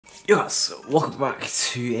Yo guys, welcome back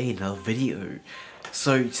to another video.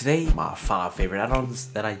 So today, my 5 favorite add-ons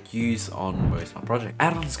that I use on most of my projects.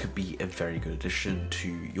 Add-ons could be a very good addition to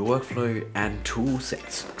your workflow and tool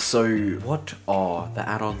sets. So what are the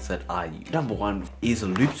add-ons that I use? Number one is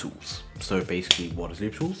loop tools. So basically, what is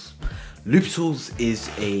loop tools? Loop tools is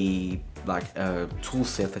a tool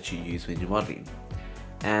set that you use when you're modeling.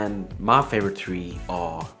 And my favorite 3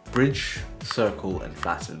 are bridge, circle, and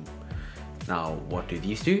flatten. Now, what do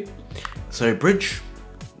these do? So bridge,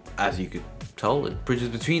 as you could tell, it bridges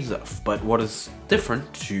between stuff. But what is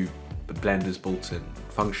different to the Blender's built-in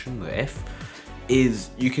function, the F, is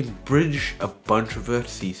you can bridge a bunch of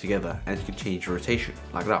vertices together and you can change rotation,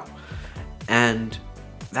 like that. And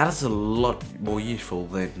that is a lot more useful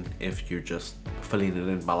than if you're just filling it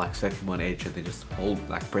in by selecting one edge and then just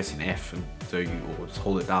pressing F or just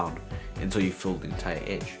hold it down until you fill the entire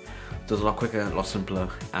edge. So it's a lot quicker, a lot simpler,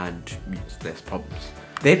 and less problems.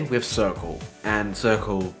 Then we have circle, and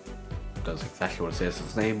circle does exactly what it says in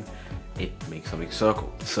its name. It makes something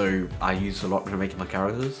circle. So I use it a lot when I'm making my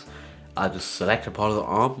characters. I just select a part of the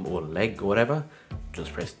arm or leg or whatever,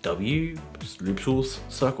 just press W, just loop tools,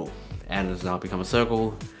 circle, and it's now become a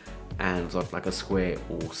circle, and it's not like a square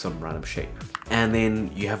or some random shape. And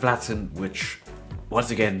then you have flatten, which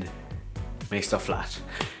once again makes stuff flat.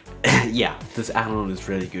 Yeah, this add-on is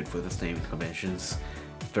really good with its naming conventions.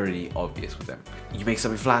 Very obvious with them. You make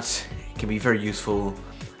something flat, it can be very useful.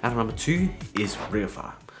 Add-on number 2 is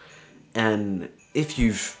RealFire. And if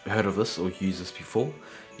you've heard of this or used this before,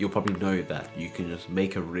 you'll probably know that you can just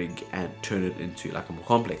make a rig and turn it into a more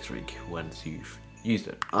complex rig once you've used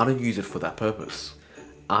it. I don't use it for that purpose.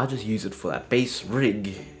 I just use it for that base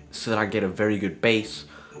rig so that I get a very good base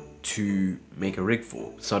to make a rig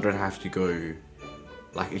for. So I don't have to go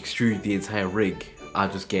extrude the entire rig. I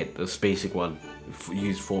just get this basic one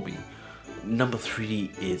used for me. Number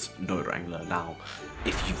 3 is Node Wrangler. Now,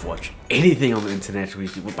 if you've watched anything on the internet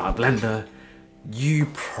about Blender, you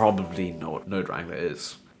probably know what Node Wrangler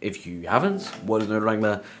is. If you haven't, what is Node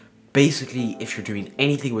Wrangler? Basically, if you're doing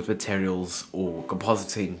anything with materials or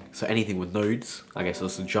compositing, so anything with nodes, I guess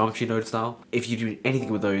those are geometry nodes now. If you're doing anything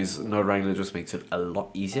with those, Node Wrangler just makes it a lot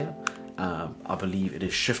easier. I believe it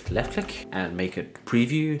is shift left click and make it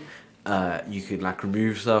preview. You can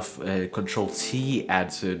remove stuff, Control T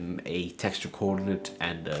adds in a texture coordinate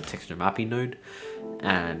and a texture mapping node,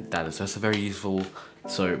 and that is also very useful.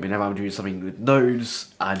 So whenever I'm doing something with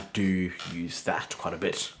nodes, I do use that quite a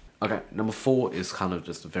bit. Okay, number 4 is kind of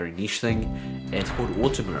just a very niche thing. It's called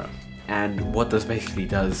auto mirror, and what this basically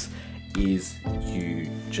does is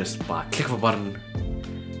you just by click of a button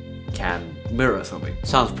can mirror something.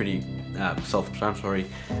 Sounds pretty self-explanatory,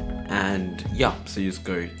 and yeah, so you just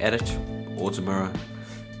go edit, auto mirror,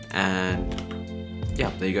 and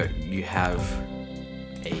yeah, there you go. You have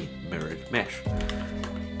a mirrored mesh.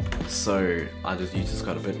 So I just use this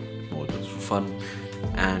quite a bit more just for fun.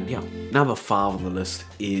 And yeah, number 5 on the list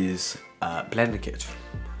is BlenderKit.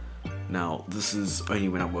 Now this is only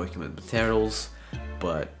when I'm working with materials,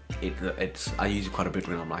 but I use it quite a bit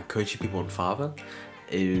when I'm coaching people on Fiverr.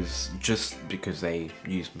 Is just because they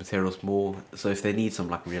use materials more. So if they need some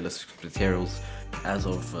realistic materials, as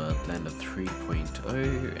of Blender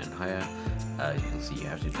 3.0 and higher, you can see you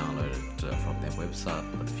have to download it from their website.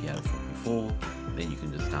 But if you had it from before, then you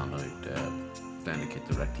can just download BlenderKit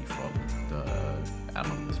directly from the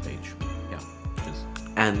add-on on this page. Yeah,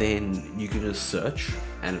 and then you can just search,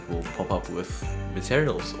 and it will pop up with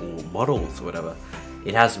materials or models or whatever.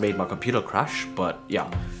 It has made my computer crash, but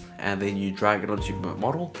yeah. And then you drag it onto your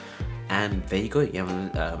model, and there you go, you have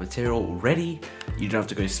a material ready. You don't have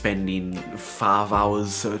to go spending 5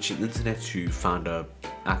 hours searching the internet to find a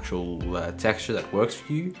actual texture that works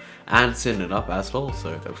for you, and setting it up as well,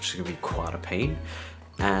 so that's going to be quite a pain.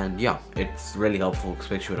 And yeah, it's really helpful,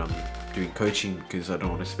 especially when I'm doing coaching, because I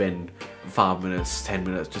don't want to spend 5 minutes, 10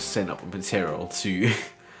 minutes just setting up a material to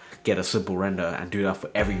get a simple render and do that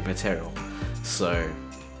for every material. So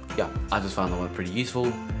yeah, I just found that one pretty useful,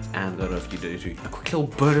 and I don't know if you do too. A quick little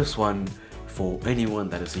bonus one for anyone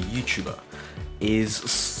that is a YouTuber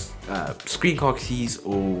is Screen Coxies,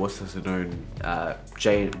 or what's this known,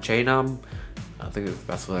 Jayanam, I think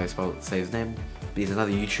that's what I say his name. He's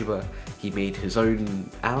another YouTuber. He made his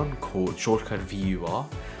own add-on called Shortcut VUR,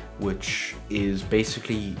 which is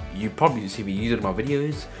basically, you probably see me use it in my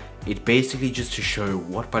videos. It's basically just to show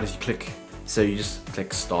what buttons you click. So you just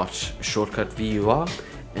click start Shortcut VUR,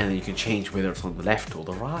 and then you can change whether it's on the left or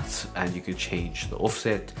the right, and you can change the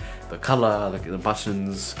offset, the color, the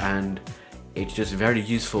buttons, and it's just very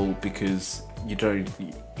useful because you don't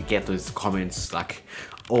get those comments like,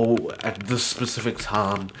 oh, at this specific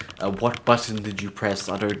time, what button did you press?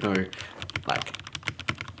 I don't know. Like,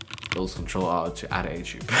 it was Control R to add a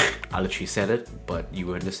YouTube. I literally said it, but you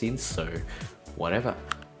weren't the scene, so whatever.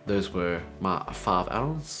 Those were my 5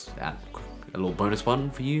 add-ons, and a little bonus one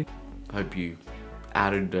for you. I hope you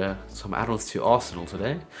added some add-ons to your arsenal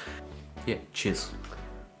today. Yeah, cheers.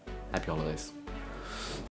 Happy holidays.